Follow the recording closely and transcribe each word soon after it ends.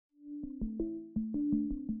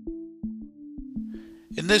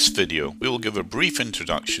In this video, we will give a brief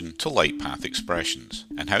introduction to light path expressions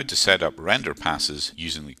and how to set up render passes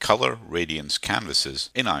using the color radiance canvases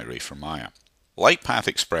in Iray for Maya. Light path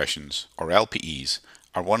expressions, or LPEs,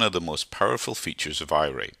 are one of the most powerful features of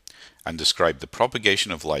Iray and describe the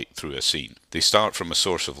propagation of light through a scene. They start from a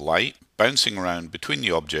source of light, bouncing around between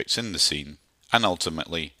the objects in the scene, and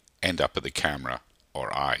ultimately end up at the camera,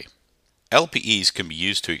 or eye. LPEs can be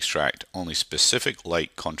used to extract only specific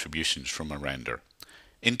light contributions from a render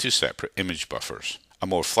into separate image buffers, a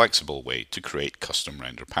more flexible way to create custom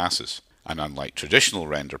render passes. And unlike traditional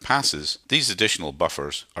render passes, these additional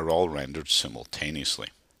buffers are all rendered simultaneously.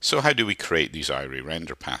 So how do we create these Iray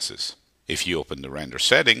render passes? If you open the render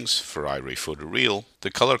settings for Iray Photoreal,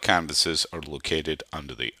 the color canvases are located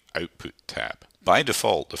under the Output tab. By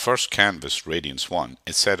default, the first canvas, Radiance 1,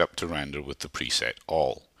 is set up to render with the preset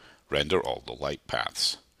All. Render all the light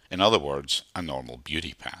paths. In other words, a normal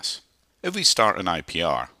beauty pass. If we start an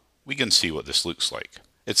IPR, we can see what this looks like.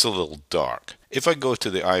 It's a little dark. If I go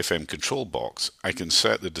to the IFM control box, I can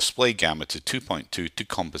set the display gamma to 2.2 to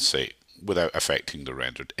compensate without affecting the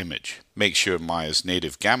rendered image. Make sure Maya's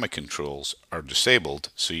native gamma controls are disabled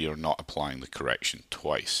so you're not applying the correction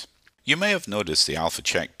twice. You may have noticed the alpha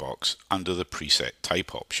checkbox under the preset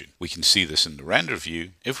type option. We can see this in the render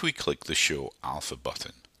view if we click the Show Alpha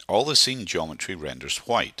button. All the scene geometry renders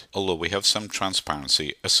white, although we have some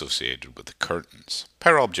transparency associated with the curtains.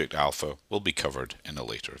 Per object alpha will be covered in a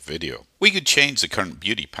later video. We could change the current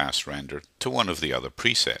beauty pass render to one of the other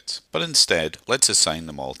presets, but instead let's assign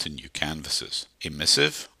them all to new canvases.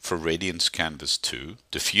 Emissive for Radiance Canvas 2,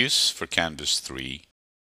 Diffuse for Canvas 3,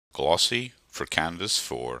 Glossy for Canvas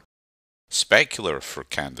 4, Specular for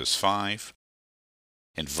Canvas 5,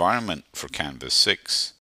 Environment for Canvas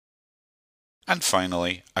 6, and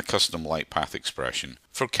finally, a custom light path expression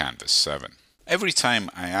for Canvas 7. Every time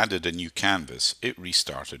I added a new canvas, it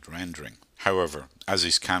restarted rendering. However, as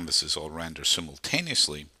these canvases all render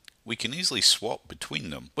simultaneously, we can easily swap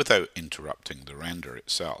between them without interrupting the render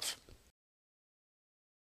itself.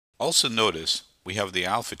 Also notice we have the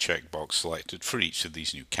alpha checkbox selected for each of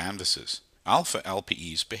these new canvases. Alpha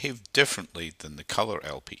LPEs behave differently than the color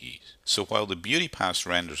LPEs, so while the beauty pass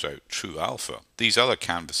renders out true alpha, these other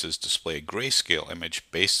canvases display a grayscale image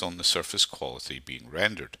based on the surface quality being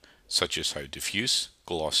rendered, such as how diffuse,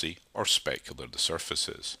 glossy, or specular the surface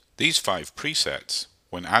is. These 5 presets,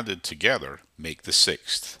 when added together, make the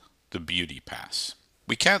 6th, the beauty pass.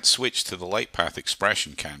 We can't switch to the light path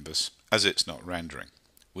expression canvas as it's not rendering.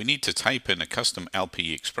 We need to type in a custom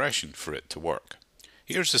LPE expression for it to work.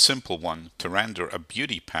 Here's a simple one to render a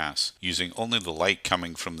beauty pass using only the light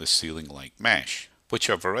coming from the ceiling light mesh, which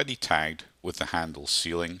I've already tagged with the handle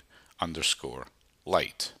ceiling_light.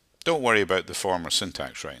 Don't worry about the form or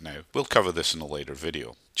syntax right now, we'll cover this in a later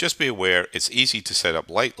video. Just be aware it's easy to set up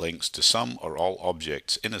light links to some or all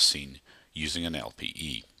objects in a scene using an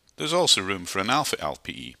LPE. There's also room for an alpha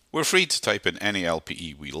LPE. We're free to type in any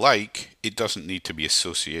LPE we like, it doesn't need to be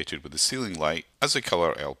associated with the ceiling light as a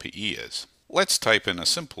color LPE is. Let's type in a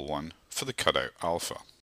simple one for the Cutout alpha.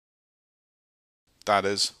 That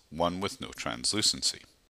is, one with no translucency.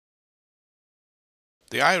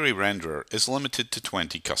 The Iray renderer is limited to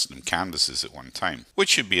 20 custom canvases at one time, which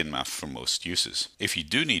should be enough for most uses. If you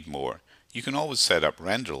do need more, you can always set up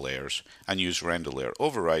render layers and use render layer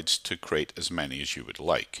overrides to create as many as you would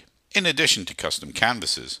like. In addition to custom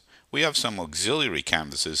canvases, we have some auxiliary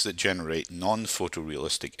canvases that generate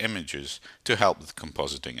non-photorealistic images to help with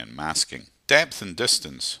compositing and masking. Depth and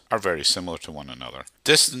distance are very similar to one another.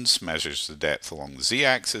 Distance measures the depth along the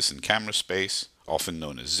z-axis in camera space, often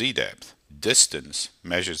known as z-depth. Distance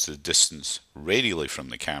measures the distance radially from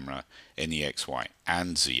the camera in the x, y,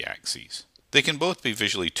 and z axes. They can both be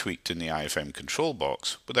visually tweaked in the IFM control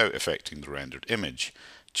box without affecting the rendered image,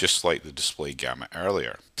 just like the display gamma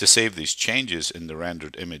earlier. To save these changes in the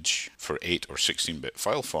rendered image for 8 or 16-bit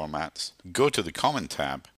file formats, go to the Common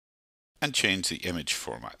tab and change the image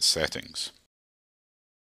format settings.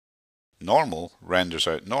 Normal renders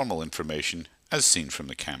out normal information as seen from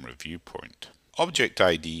the camera viewpoint. Object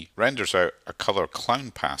ID renders out a color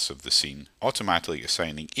clown pass of the scene, automatically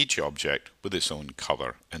assigning each object with its own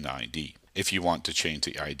color and ID. If you want to change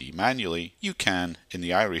the ID manually, you can in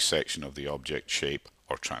the Iray section of the Object Shape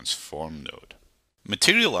or Transform node.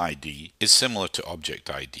 Material ID is similar to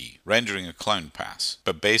Object ID, rendering a clown pass,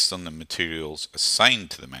 but based on the materials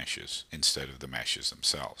assigned to the meshes instead of the meshes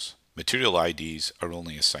themselves. Material IDs are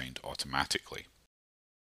only assigned automatically.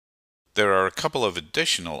 There are a couple of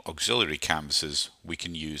additional auxiliary canvases we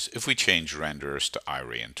can use if we change renderers to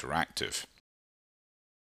Iray Interactive.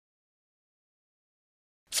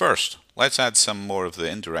 First, let's add some more of the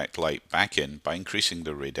indirect light back in by increasing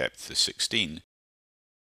the ray depth to 16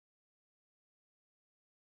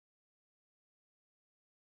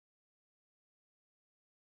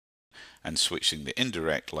 and switching the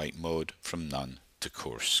indirect light mode from none to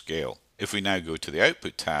coarse scale. If we now go to the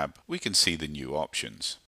Output tab, we can see the new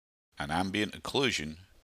options: an ambient occlusion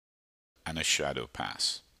and a shadow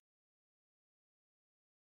pass.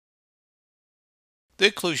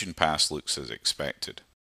 The occlusion pass looks as expected.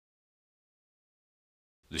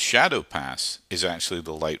 The shadow pass is actually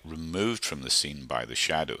the light removed from the scene by the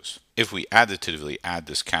shadows. If we additively add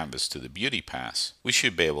this canvas to the beauty pass, we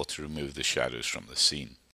should be able to remove the shadows from the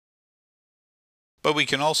scene. But we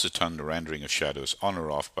can also turn the rendering of shadows on or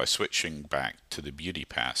off by switching back to the beauty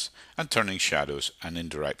pass and turning shadows and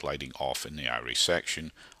indirect lighting off in the Iray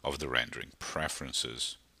section of the rendering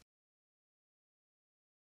preferences.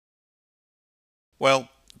 Well,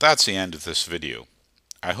 that's the end of this video.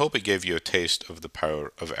 I hope it gave you a taste of the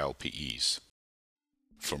power of LPEs.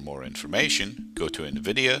 For more information, go to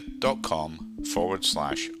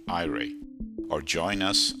nvidia.com/Iray or join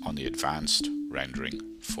us on the Advanced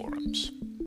Rendering forums.